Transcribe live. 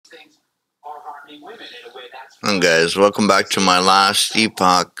And guys, welcome back to my last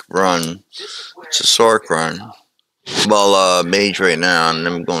Epoch run. It's a sword run. Well, mage right now, and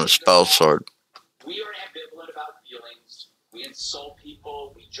then I'm going to spell sword. We are ambivalent about feelings. We insult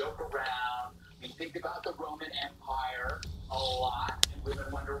people. We joke around. We think about the Roman Empire a lot, and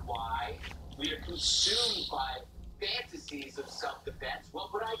women wonder why. We are consumed by fantasies of self-defense.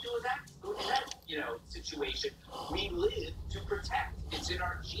 What would I do in that situation? We live to protect. It's in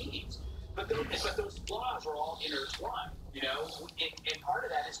our genes. But those flaws are all intertwined, and part of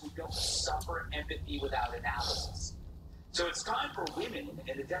that is we don't suffer empathy without analysis. So it's time for women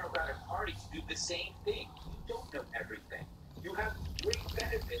in the Democratic Party to do the same thing. You don't know everything. You have great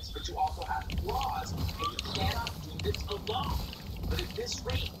benefits, but you also have flaws, and you cannot do this alone. But at this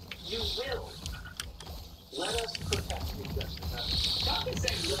rate, you will. Let us protect you, Justice. Not to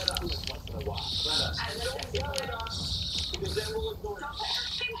say let us once in a while. Let us. And don't yell at us, because then we'll ignore you.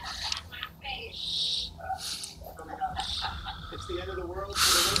 Coming up. It's the end of the world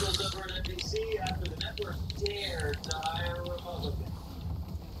for the liberals over at NBC after the network dared to hire a Republican.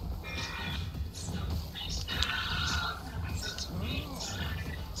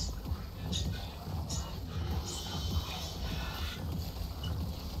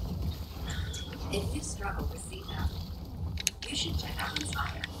 If you struggle with CPAP, you should check out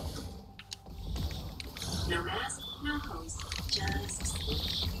Inspire. No mask, no hose, just sleep.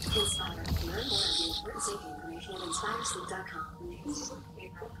 Inspire. Learn more of the important safety information at inspiresleep.com.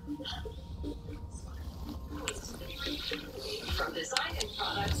 From design and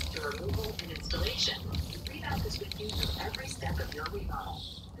products to removal and installation, Rebath is with you through every step of your remodel.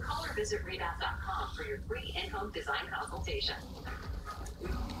 Call or visit rebath.com for your free in-home design consultation.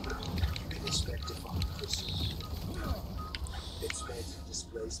 Expect to find precision, expansive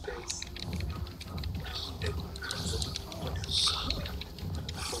display space, and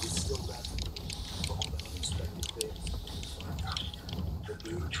but it's still left for all the unexpected things. The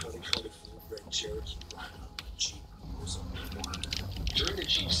new 2024 Red Cherokee Jeep was on the one. During the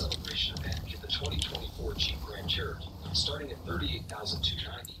Jeep Celebration event, get the 2024 Jeep Grand Cherokee, starting at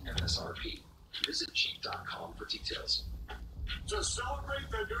 $38,290 MSRP. Visit Jeep.com for details. To celebrate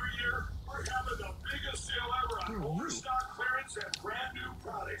the new year, we're having the biggest sale ever on overstock clearance and brand new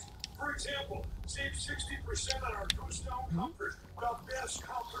products. For example, save 60% on our Ghost Down comforters, the best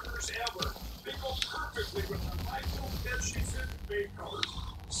comforters ever. They go perfectly with the micro bed sheets and bed covers.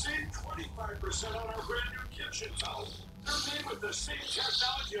 Save 25% on our brand new kitchen towels. They're made with the same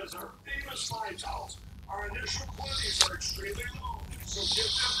technology as our famous My Towels. Our initial quantities are extremely low, so get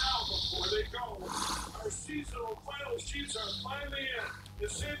them now before they go. Our seasonal final sheets are finally in. You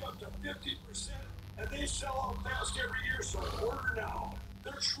save up to 50%, and they sell out fast every year, so order now.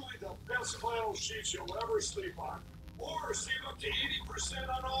 They're truly the best flannel sheets you'll ever sleep on. Or save up to 80%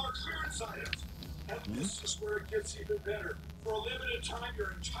 on all our clearance items. And this is where it gets even better. For a limited time,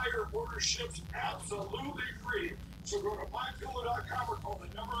 your entire order ships absolutely free. So go to mypillow.com or call the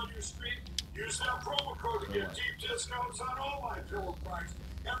number on your screen. Use that promo code to get deep discounts on all My Pillow products.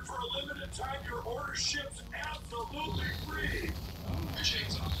 And for a limited time, your order ships absolutely free. Your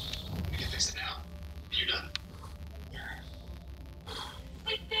chain's off. We can fix it now. You done?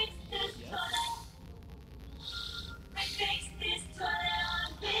 We fix this toilet. We fix this toilet on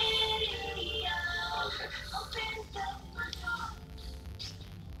video. Open the door.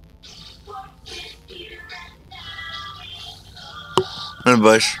 Walk with you and now it's Hey,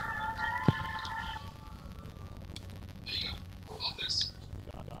 Bush.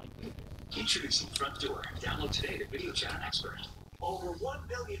 Introducing Front Door. Download today the video chat expert. Over 1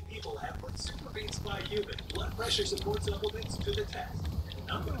 billion people have put Super Beats by Human blood pressure support supplements to the test. And the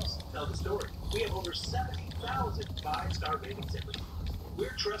numbers tell the story. We have over 70,000 five-star ratings every year.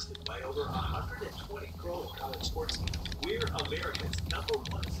 We're trusted by over 120 pro and college sports teams. We're America's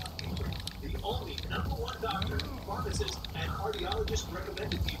 #1 supplement brand. The only #1 doctor, pharmacist, and cardiologist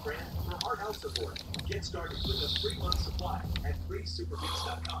recommended meat brand for heart health support. Get started with a 3-month supply at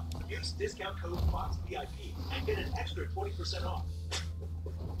freesuperbeats.com. Use discount code FOXVIP and get an extra 20% off.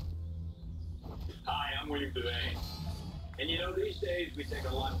 Hi, I'm William Devane. And these days we take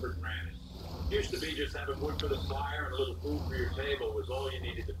a lot for granted. Used to be just having wood for the fire and a little food for your table was all you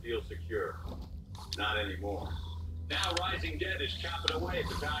needed to feel secure. Not anymore. Now rising debt is chopping away at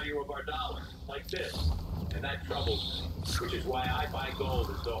the value of our dollar, like this. And that troubles me, which is why I buy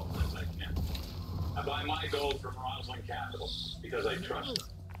gold as often as I can. I buy my gold from Roslyn Capital because I trust them.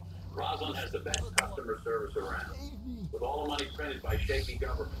 Roslyn has the best customer service around, with all the money printed by shaky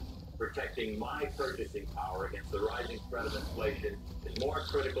governments. Protecting my purchasing power against the rising threat of inflation is more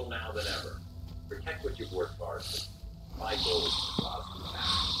critical now than ever. Protect what you've worked hard for. My gold is Roslyn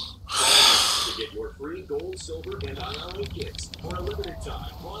Capital. gold, silver, and IRA kits. For a limited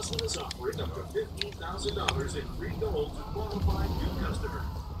time, Boston is offering up to $15,000 in free gold to qualified new customers.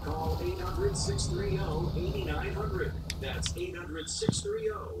 Call 800-630-8900. That's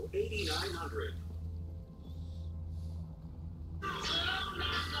 800-630-8900.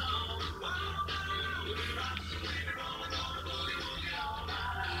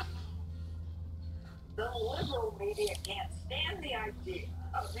 The liberal media can't stand the idea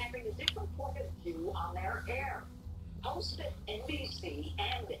of having a different point of view on their air. Hosts at NBC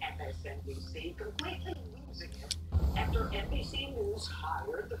and MSNBC completely losing it after NBC News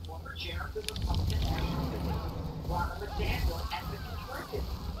hired the former chair of the Republican National Committee, Ronna McDaniel, as the contributor.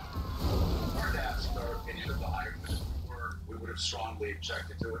 Hard to ask our opinion of the hire. We would have strongly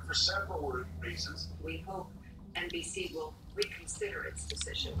objected to it for several reasons. We hope NBC will reconsider its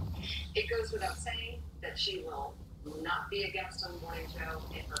decision. It goes without saying that she will not be a guest on the morning show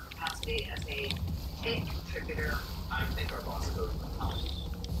in her capacity as a paid contributor. I think our boss owes an apology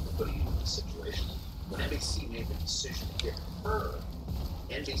for putting you in this situation. When NBC made the decision to give her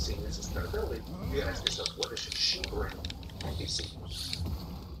NBC News' credibility, you gotta ask yourself, what should she bring NBC News?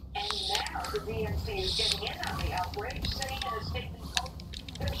 And now the DNC is getting in on the outrage, saying in a statement,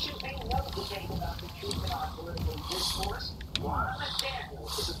 there should be no debate about the truth in our political discourse. Ronna McDaniel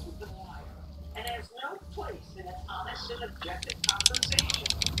is a proven liar and has no place in an honest and objective conversation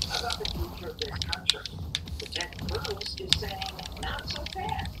about the future of this country. The Ted Cruz is saying, not so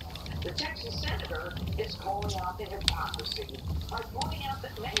fast. The Texas senator is calling out the hypocrisy by pointing out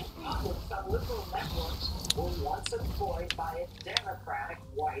that many publics on liberal networks were once employed by a Democratic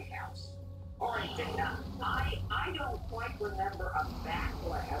White House. All right, Dana, I don't quite remember a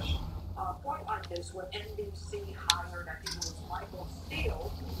backlash point like this when NBC hired, I think it was Michael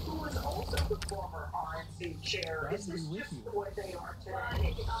Steele, who was also the former RNC chair. Is this just the way they are today? Well, I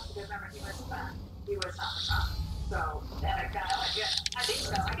think you also remember he was on the top. So, I think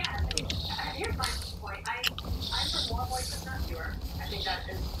so. Again, here's my point. I'm from more voices than fewer. I think that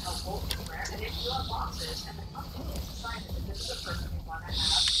is helpful and rare. And if your bosses and the company has decided that this is a person we want to have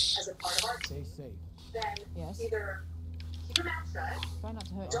as a part of our team, then either keep your mouth shut,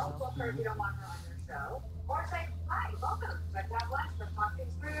 don't book her if you don't want her on your show, or say, hi, welcome. Like, God bless, let's talk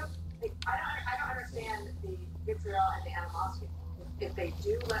things through. Like, I don't understand the vitriol and the animosity. If they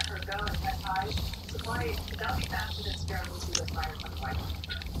do let her go and cut ties, supply, that'll be faster than Sarah Lucy was fired from the White House.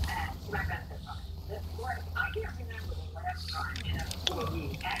 And she might benefit from it. I can't remember the last time an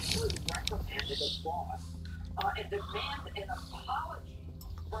employee actually reprimanded a boss and demanded an apology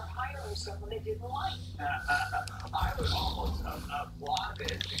for hiring someone they didn't like. I would almost applaud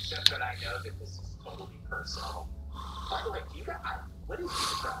this, except that I know that this is totally personal. By the way, do you guys, what is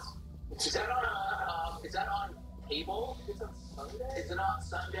the press? Is that on cable? It's on Sunday? Is it on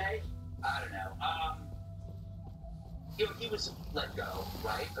Sunday? I don't know. He was let go,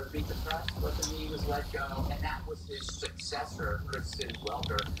 right? Or being depressed, wasn't he? He was let go, and that was his successor, Kristen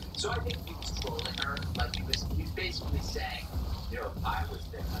Welker. So I think he was trolling her. Like he was basically saying, if I was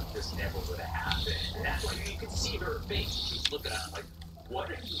there, this never would have happened. And that's why you could see her face. She's looking at him like, what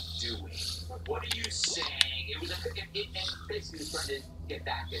are you doing? What are you saying? It was basically was trying to get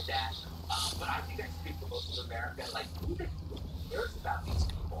back at that. But I think I speak for most of America. Like, who cares about these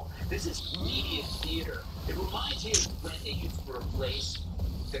people? This is media theater. It reminds me of when they used to replace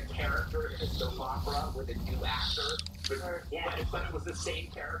the character in a soap opera with a new actor, but it was the same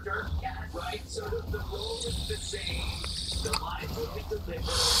character, right? So the role was the same. The lines will be delivered. The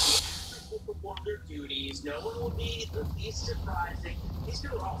actors will perform their duties. No one will be the least surprising. These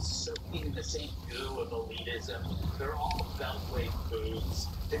people are all soaking in the same goo of elitism. They're all beltway foods.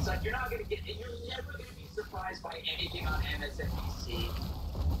 It's like you're never going to be surprised by anything on MSNBC.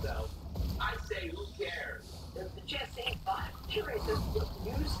 So I say, who cares? The just ain't fun. Curious as what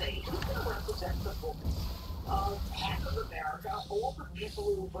news they who's going to represent the voice of half of America, all the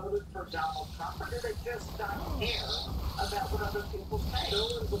people who voted for Donald Trump, or do they just not care about what other people say? No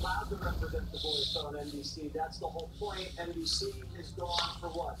one's allowed to represent the voice on NBC. That's the whole point. NBC has gone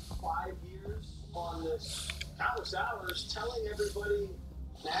for 5 years on this countless hours telling everybody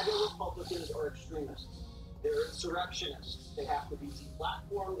MAGA Republicans are extremists. They're insurrectionists. They have to be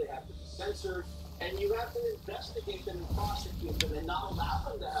deplatformed. They have to be censored. And you have to investigate them and prosecute them and not allow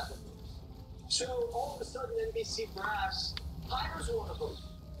them to have them. So all of a sudden, NBC brass hires one of them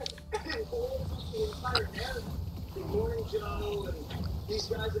and holds the entire narrative. The Morning Joe and these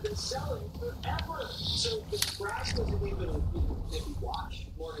guys have been selling forever. So the brass doesn't even maybe watch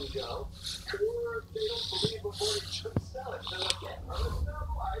Morning Joe, or they don't believe what Morning Joe is selling. They're like, yeah, all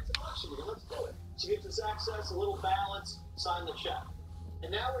right, it's an auction here, let's do it. She gives us access, a little balance, sign the check.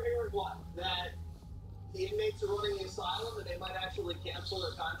 And now we're hearing what? That the inmates are running the asylum and they might actually cancel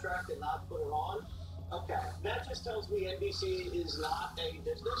their contract and not put her on. Okay, that just tells me NBC is not a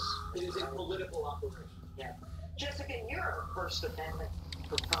business, it is a political operation. Yeah. Jessica, you're a First Amendment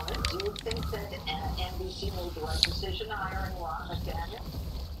proponent. Do you think that NBC made the right decision hiring Ron McDaniel?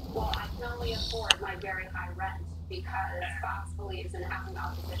 Well, I can only afford my very high rent because Fox believes in having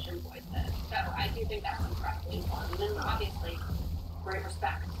opposition voices. So I do think that's incredibly important. And obviously, great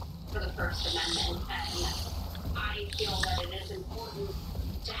respect for the First Amendment. And I feel that it is important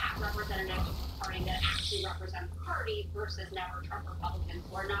to have representatives of the party that actually represent the party versus never Trump Republicans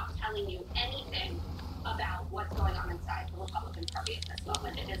who are not telling you anything about what's going on inside the Republican Party at this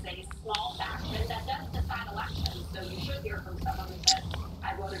moment. It is a small faction that does decide elections. So you should hear from someone who says,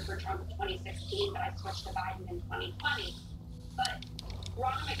 I voted for Trump in 2016, but I switched to Biden in 2020. But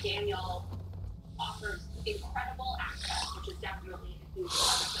Ron McDaniel offers incredible access, which is definitely a huge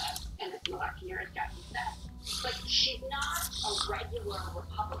benefit in this election year, as Jackie said. But she's not a regular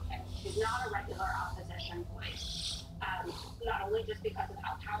Republican. She's not a regular opposition voice. Not only just because of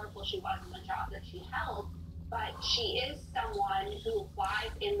how powerful she was in the job that she held, but she is someone who flies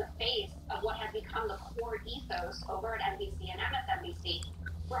in the face of what has become the core ethos over at NBC and MSNBC,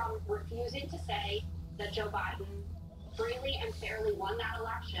 from refusing to say that Joe Biden freely and fairly won that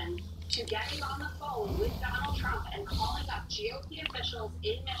election, to getting on the phone with Donald Trump and calling up GOP officials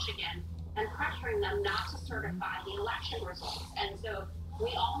in Michigan and pressuring them not to certify the election results. And so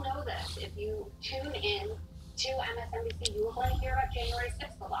we all know this. If you tune in to MSNBC, you are going to hear about January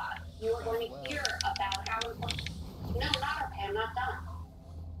 6th a lot. You are going to hear about how important. No, not okay, I'm not done.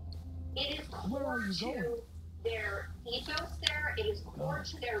 It is core to their ethos there. It is core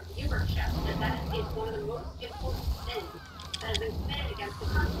to their viewership. And that is one of the most important things that has been committed against the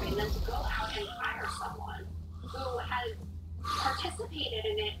country. And then to go out and hire someone who has participated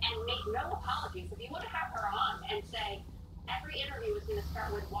in it and made no apologies. If you would have her on and say, every interview is going to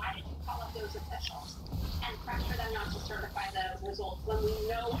start with, why did you call up those officials and pressure them not to certify the results when we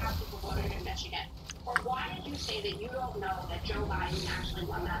know how people voted in Michigan? Or why did you say that you don't know that Joe Biden actually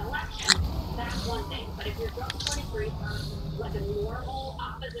won that election? That's one thing. But if you're just going to greet her like a normal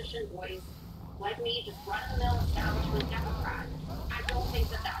opposition voice, like me, just run-of-the-mill establishment Democrat, I don't think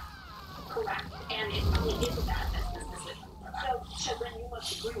that that's correct, and it probably is a bad business decision. So then you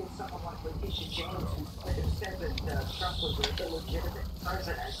must agree with someone like Letitia James, who said that Trump was an illegitimate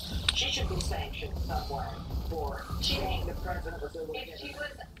president. She should be sanctioned in some way for saying the president was illegitimate. If she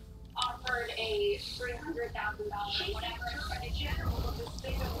was offered a $300,000, whatever, Attorney General of the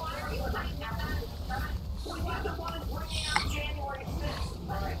state of Florida, we were the one bringing out January 6th.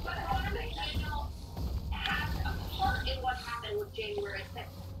 But Ron McDaniel has a part in what happened with January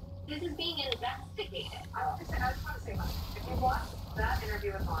 6th. This is being investigated. I just want to say one thing. If you watch that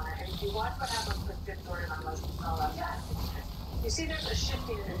interview with Lana, and if you watch what happened with Jim Jordan on most of you see there's a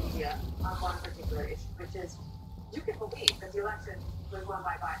shifting in the media on one particular issue, which is you can believe that the election was won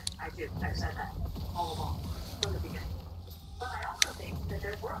by Biden. I do. I've said that all along, from the beginning. But I also think that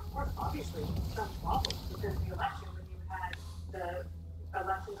there were, of course, obviously some problems because the election, when you had the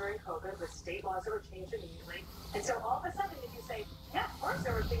election during COVID with state laws that were changed immediately. And so all of a sudden, if you say, yeah, of course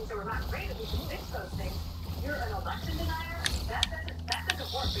there were things that were not great and we should fix those things, you're an election denier. That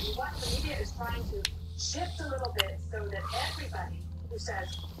doesn't work. But you watch, the media is trying to shift a little bit so that everybody who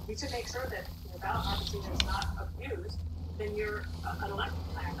says we should make sure that ballot harvesting is not abused, then you're an election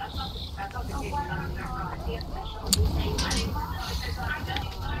denier. That's not the case. The officials who say, I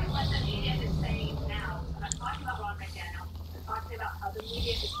what the media is saying now. I'm not talking about Ron McDaniel. Talking about how the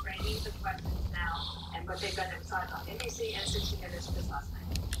media is framing the questions now And what they've done inside on NBC and 60 Minutes just last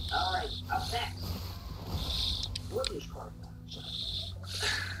night. All right, up next. What is carbon dioxide?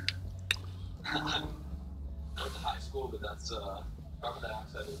 I went to high school, but that's carbon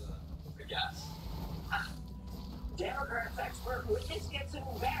dioxide is a gas. Democrats expert witness gets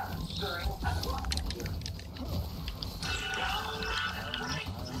embarrassed during a block hearing. I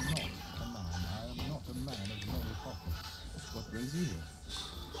am not a man of many pockets. What brings you here?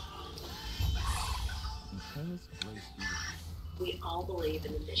 Paris, Grace, we all believe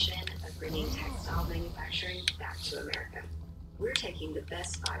in the mission of bringing textile manufacturing back to America. We're taking the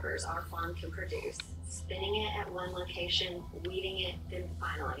best fibers our farm can produce, spinning it at one location, weaving it, then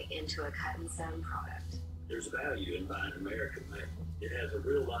finally into a cut and sewn product. There's value in buying American made. It has a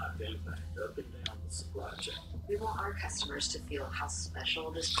real life impact up and down the supply chain. We want our customers to feel how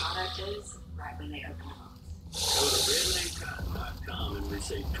special this product is right when they open the box. Go to redmanecotton.com and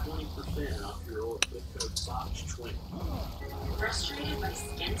receive 20% off your order with code FOX20. Frustrated by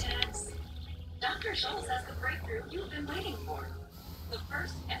skin tags? Dr. Schultz has the breakthrough you've been waiting for. The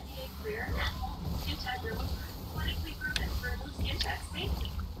first FDA-cleared at-home skin Tech remover is clinically proven to remove skin tech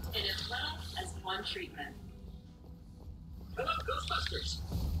safely in as little as one treatment. Hello, Ghostbusters.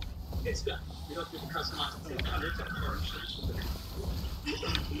 It's done. You don't get to customize the content characters with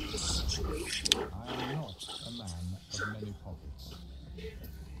the situation. I am not a man of many pockets.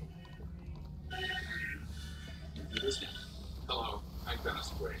 Hello, I'm Dennis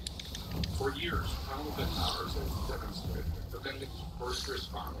Quaid. For years, Commonwealth Towers has demonstrated defending first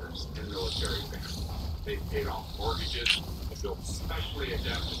responders and military families. They've paid off mortgages and built specially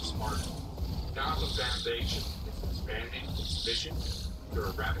adapted smart homes. Now the foundation is expanding its mission to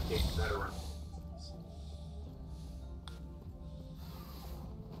eradicate veteran homelessness.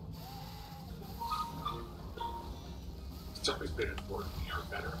 It's always been important to our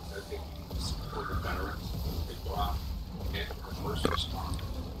veterans. I think we support the veterans. They go out and our first responders.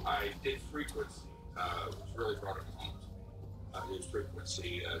 I did frequency, which really brought it home to me. I did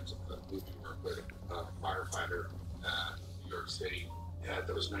frequency as a movie work with a firefighter in New York City.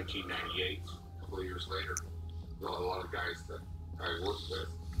 That was 1998. A couple of years later, a lot of guys that I worked with,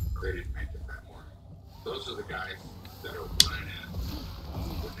 they didn't make it that morning. Those are the guys that are running in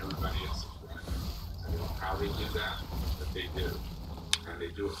when everybody else is running in. I don't know how they do that, but they do. And they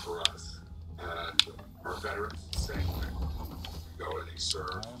do it for us. Our veterans, the same way. Go and they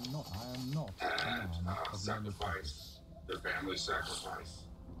serve I am not a and man of many sacrifice, pockets. their family sacrifice.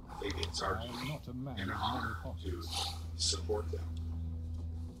 I think it's our I am duty not a man and of honor many to pockets. support them.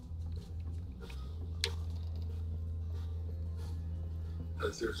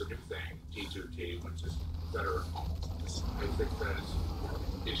 As there's a new thing, T2T, which is veteran homelessness. I think that is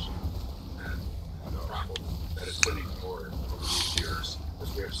an issue and a problem that has been ignored over these years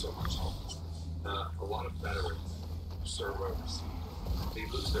because we have so much homelessness. A lot of veterans serve overseas. They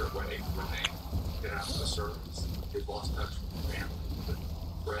lose their way when they get out of the service. They've lost touch with family, with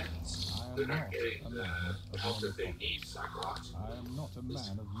friends. They're not getting the help that they need psychologically. I am not a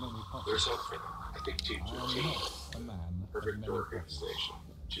man of many There's pockets. hope for them. I think I am T2T not is a man the of perfect many pockets. organization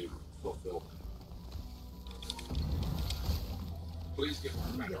to fulfill them. Please give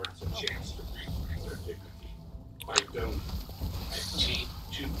our veterans a chance to reclaim their dignity by donating at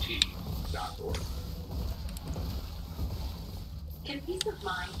T2T.org. Can peace of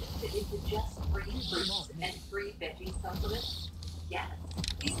mind fit into just free fruits and free veggie supplements? Yes.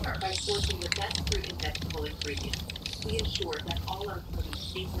 We start by sourcing the best fruit and vegetable ingredients. We ensure that all our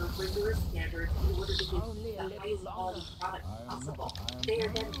produce meets our rigorous standards in order to give the highest quality product possible. They are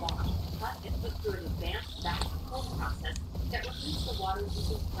then washed, cut, and put through an advanced batch control process that removes the water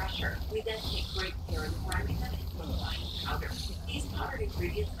using pressure. We then take great care in grinding them into a fine powder. These powdered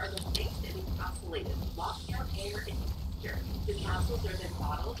ingredients are then mixed and encapsulated, locking out air and texture. The capsules are then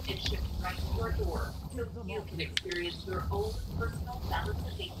bottled and shipped right to your door, so you can experience your own personal balance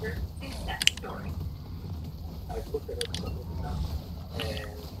of nature success story. I've looked at some of the stuff, and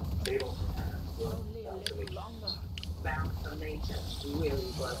they don't have Balance of nature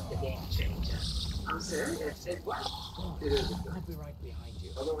really was the game changer. I'm serious, it was. It is. I'll be right behind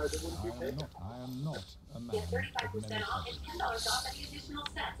you. Otherwise, it wouldn't be I taken. am not a man Get of many 35% off pockets. and $10 off any additional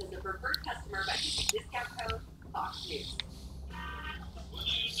sets as a preferred customer by using discount code Fox News.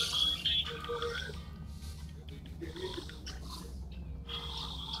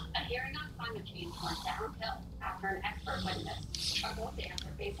 A hearing on climate change went downhill after an expert witness struggled to answer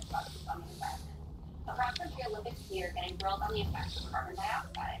basic questions on the environment. Across the Olympic skier getting grilled on the effects of carbon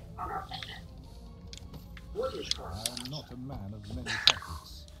dioxide on our planet. What is carbon? I am not a man of many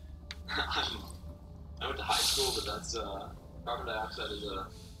pockets. I went to high school, but that's carbon dioxide is a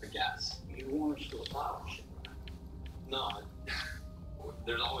gas. You want us to abolish it. No,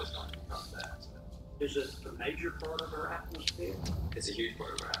 there's always going to be carbon dioxide. Is it a major part of our atmosphere? It's a huge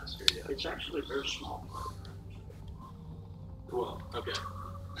part of our atmosphere, yeah. It's actually a very small part of our atmosphere. Well, okay.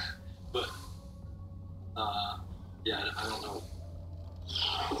 But, yeah, I don't know.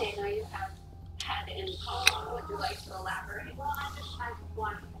 Dana, you have had in common. Would you like to elaborate? Well, I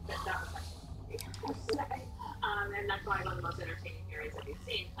want that was like, and that's probably one of the most entertaining hearings that we've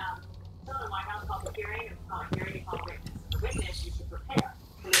seen. So in the White House public hearing, if it's not a hearing, you call a witness. As a witness, you should prepare.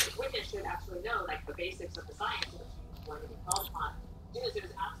 And the witness should actually know, like, the basics of the science of which he's going to be called upon. Because it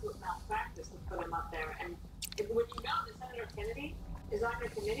was absolute malpractice to put him up there. And when you know that Senator Kennedy is on your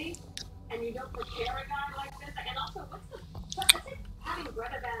committee, and you don't prepare a guy like this, and also, what's it having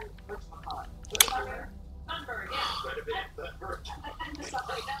Greta Van, whatchamacallit? Thunberg, yeah. Greta Van Thunberg. Sorry.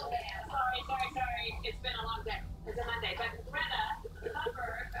 It's been a long day. It's a Monday. But Greta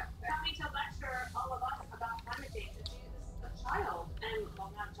Thunberg coming to lecture all of us about climate change. And she's a child. And,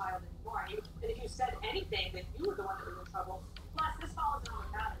 well, not a child anymore. And if you said anything, then you were the one that was in trouble. Plus, this falls in on the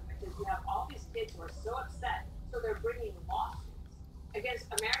pattern because you have all these kids kids who are so upset, so they're bringing lawsuits against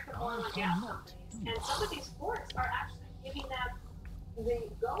American oil and gas companies, and some of these courts are actually giving them the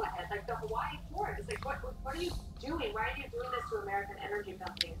go-ahead, like the Hawaii court. It's like, what are you doing? Why are you doing this to American energy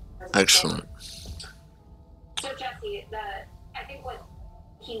companies? Excellent. So Jesse, I think what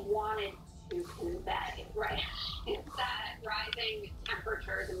he wanted to convey, right, is that rising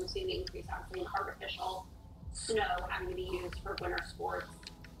temperatures, and we've seen the increase obviously in artificial snow having to be used for winter sports,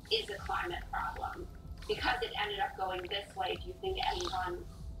 is a climate problem. Because it ended up going this way, do you think anyone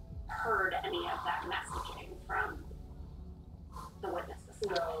heard any of that messaging from the witnesses?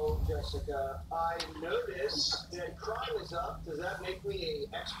 No, Jessica. I noticed that crime is up. Does that make me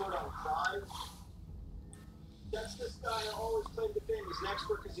an expert on crime? That's this guy I always claimed to fame. He's an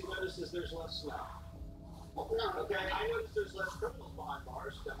expert because he notices there's less snow. No. Okay, I noticed there's less criminals behind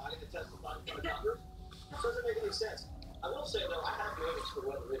bars. Am I going to testify in front of Congress? It doesn't make any sense. I will say, though, I have noticed the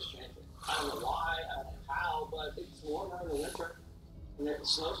weather is changing. I don't know why, I don't know how, but it's warmer in the winter, and it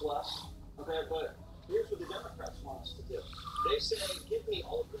snows less. Okay, but here's what the Democrats want us to do. They say, give me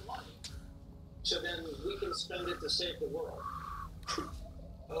all of the money, so then we can spend it to save the world.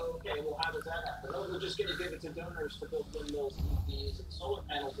 Okay, well, how does that happen? Oh, we're just going to give it to donors to build windmills, EVs, and solar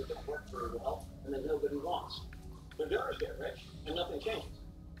panels that don't work very well, and then nobody wants. The donors get rich, and nothing changes.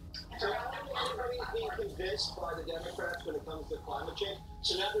 So everybody's being convinced by the Democrats when it comes to climate change.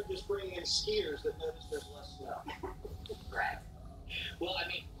 So now they're just bringing in skiers that notice there's less snow. Right. Well, I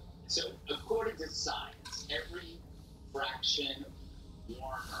mean, so according to science, every fraction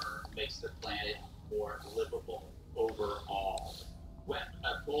warmer makes the planet more livable overall.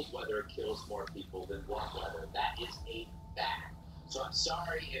 Cold weather kills more people than warm weather. That is a fact. So I'm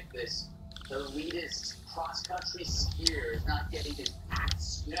sorry if this elitist cross-country skier is not getting his packed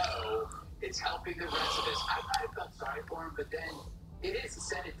snow. It's helping the rest of us. I felt sorry for him, but then it is the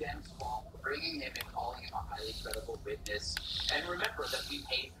Senate Dems' fault for bringing him and calling him a highly credible witness. And remember that we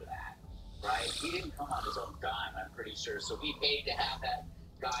paid for that, right? He didn't come on his own dime, I'm pretty sure. So we paid to have that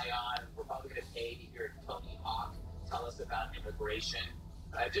guy on. We're probably going to pay to hear Tony Hawk tell us about immigration.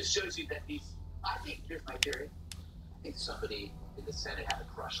 It just shows you that I think, here's my theory, I think somebody in the Senate had a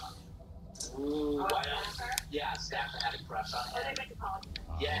crush on him. Ooh, why else? Yeah, Stafford had a crush on him. Or they make a politics.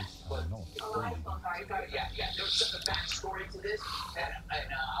 Yes, but yeah. There's a backstory to this, and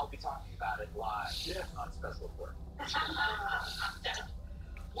I'll be talking about it live on Special Report.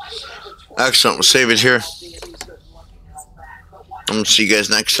 Excellent. We'll save it here. I'm going to see you guys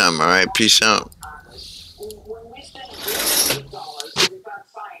next time. All right. Peace out.